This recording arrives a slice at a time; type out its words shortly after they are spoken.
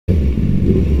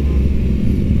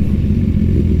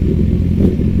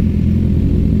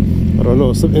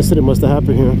know, some incident must have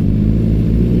happened here.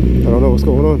 I don't know what's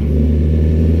going on.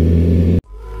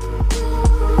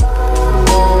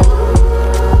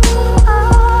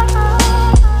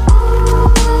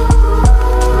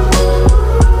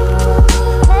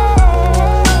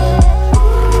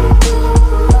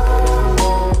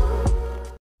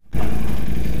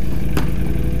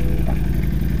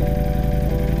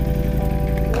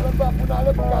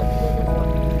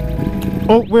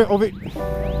 Oh, we're over.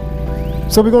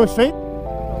 So we're going straight?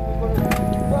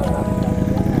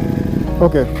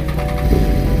 Okay.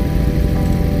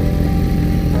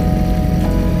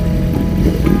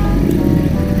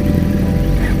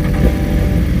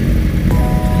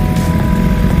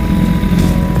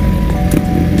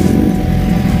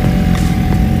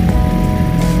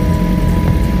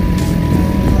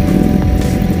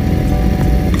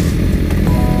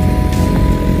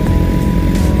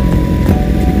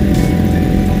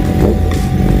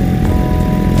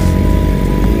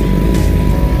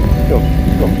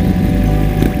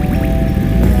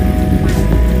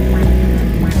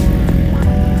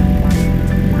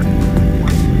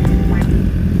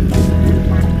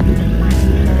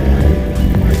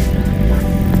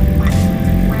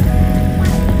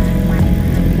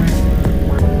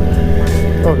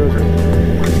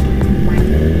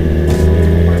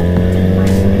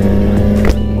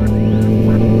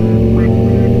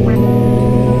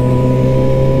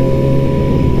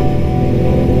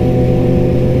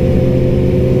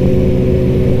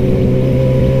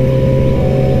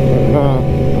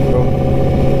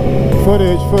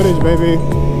 Footage, baby.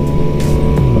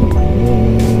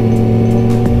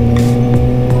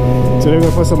 So they're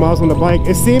gonna put some miles on the bike.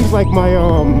 It seems like my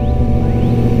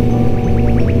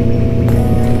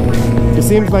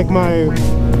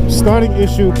starting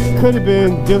issue could have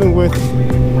been dealing with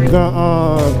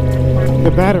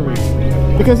the battery,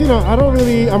 because you know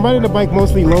I'm riding the bike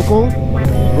mostly local,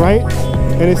 right?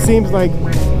 And it seems like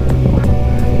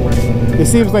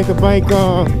the bike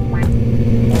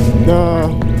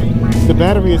the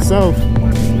battery itself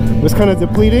was kind of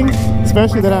depleting,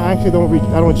 especially that I actually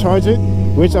don't charge it,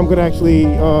 which I'm gonna actually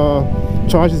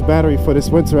charge this battery for this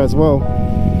winter as well.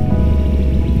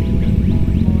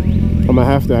 I'm gonna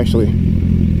have to actually.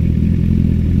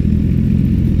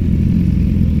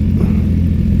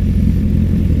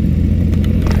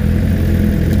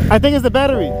 I think it's the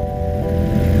battery.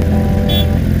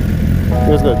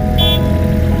 That's good.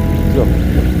 Let's go.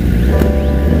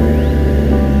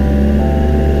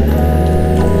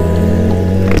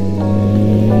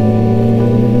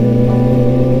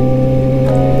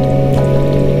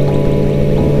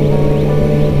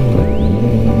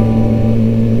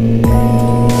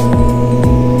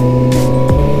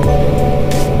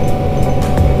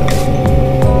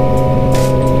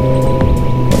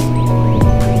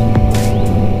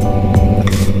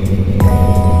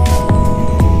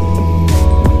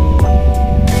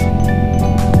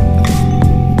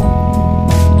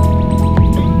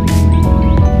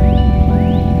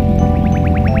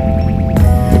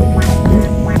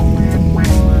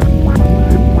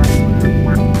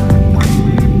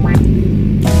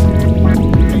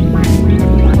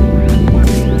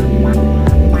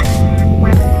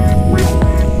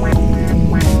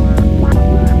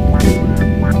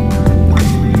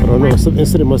 Some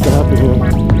incident must have happened here. I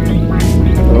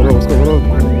don't know what's going on.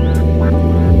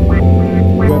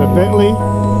 We got a Bentley.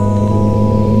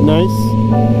 Nice.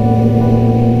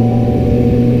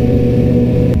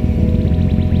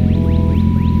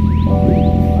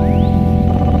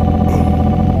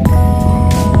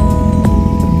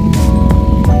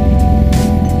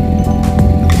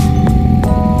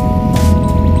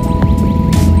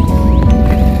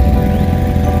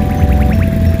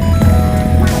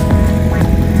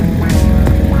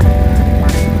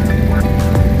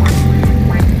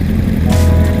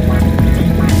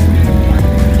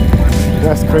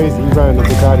 That's crazy, you riding the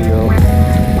Ducati, yo.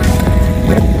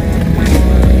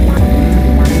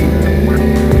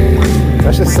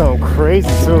 That should sound crazy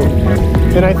too.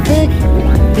 And I think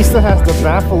he still has the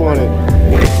baffle on it.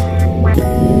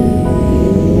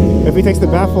 If he takes the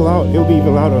baffle out, it'll be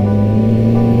even louder.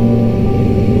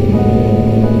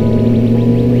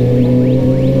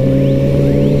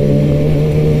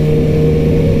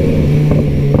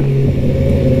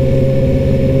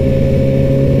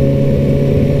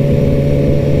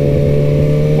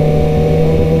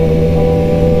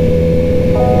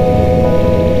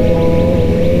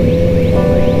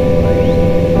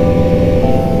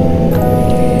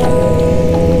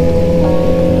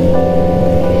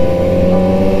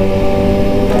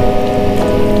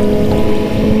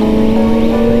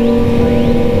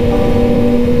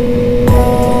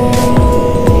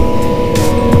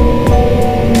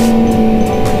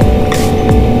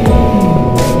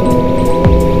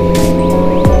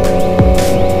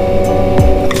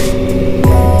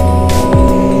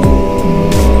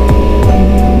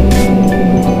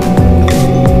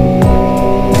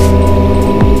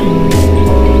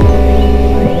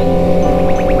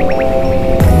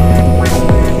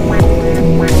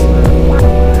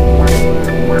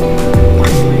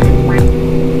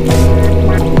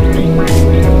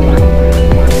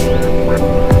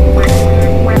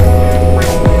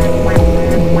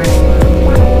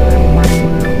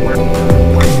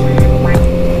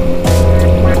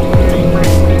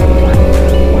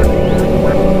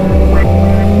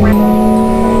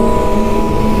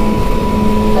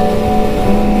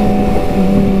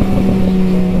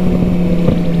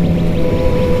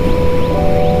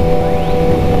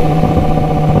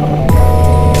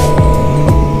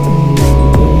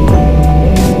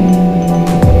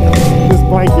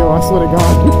 swear to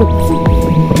God.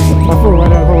 I feel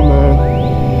right at home,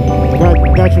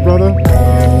 man. Got you, brother.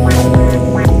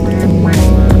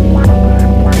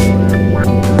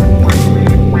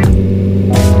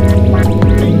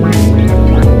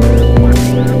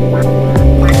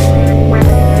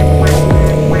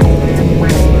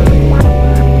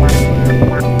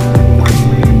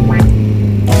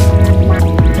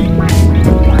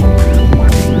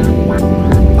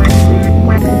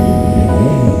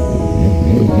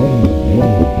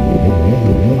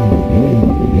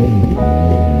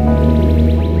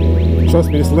 Trust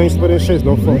me, this lane splitting shit is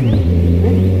no fun.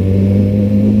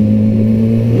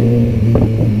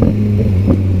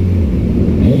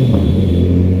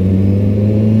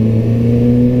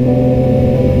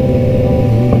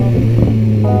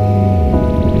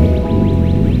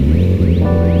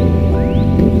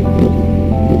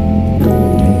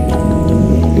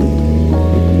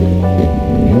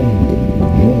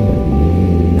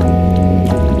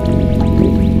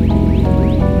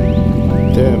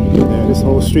 This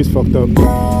whole street's fucked up.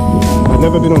 I've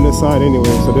never been on this side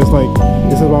anyway, so there's like,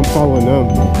 this is why I'm following them.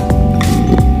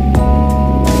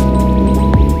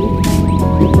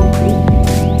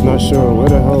 Not sure where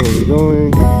the hell are we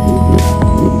going.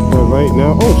 But right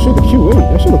now, oh shit, the Q8,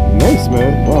 that shit look nice,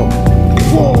 man. Wow.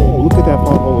 Whoa, look at that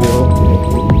pothole, yo.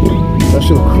 That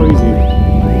shit look crazy.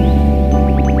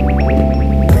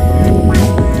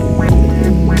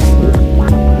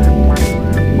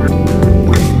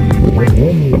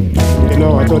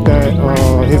 No, I thought that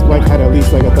his bike had at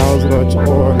least like 1,000 or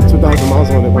 2,000 miles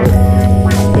on it, but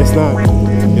it's not.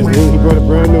 It's new. He brought a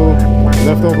brand new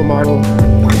leftover model,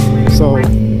 so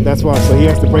that's why. So he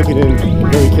has to break it in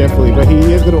very carefully. But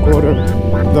he is going to order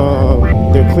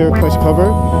the clear clutch cover.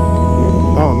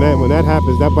 Oh man, when that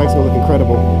happens, that bike's going to look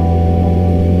incredible.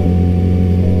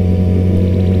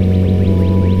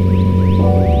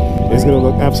 It's going to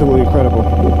look absolutely incredible.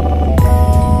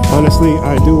 Honestly,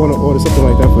 I do want to order something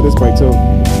like that for this bike too.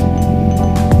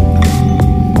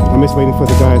 I'm just waiting for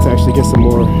the guy to actually get some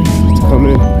more to come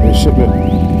in shipment.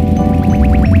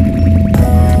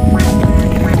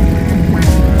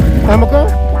 Amico?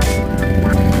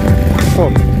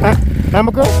 Oh,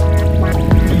 Amico?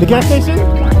 The gas station?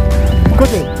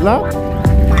 Quickly, loud?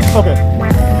 Okay.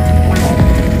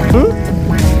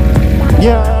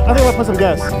 Yeah, I think I'll put some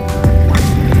gas.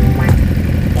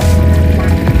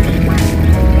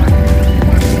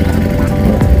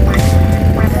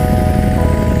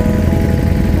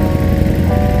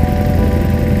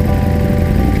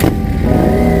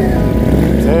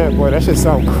 Boy, that shit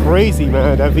sound crazy,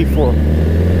 man, that V4.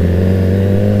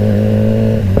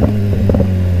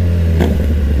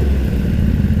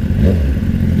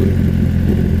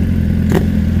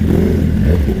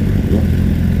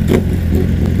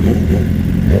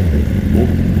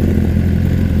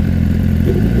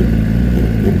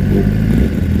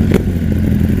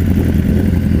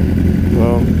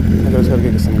 Well, I just gotta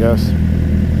get some gas.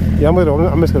 Yeah, I'm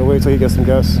just gonna wait till he gets some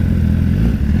gas.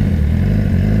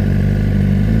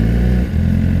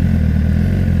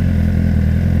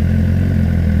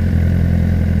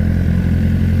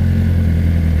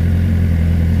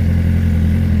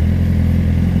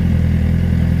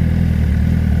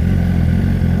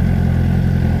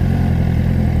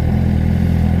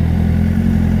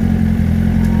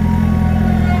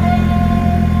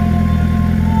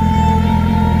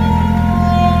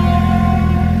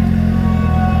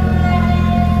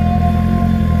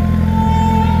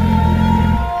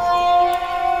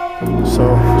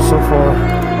 So far, I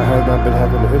have not been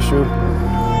having an issue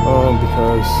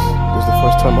because this is the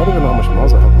first time. I don't even know how much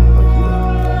miles I have on the bike either.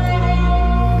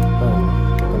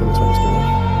 Let me turn this thing on.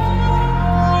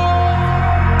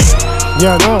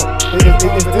 Yeah, no,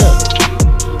 it's there.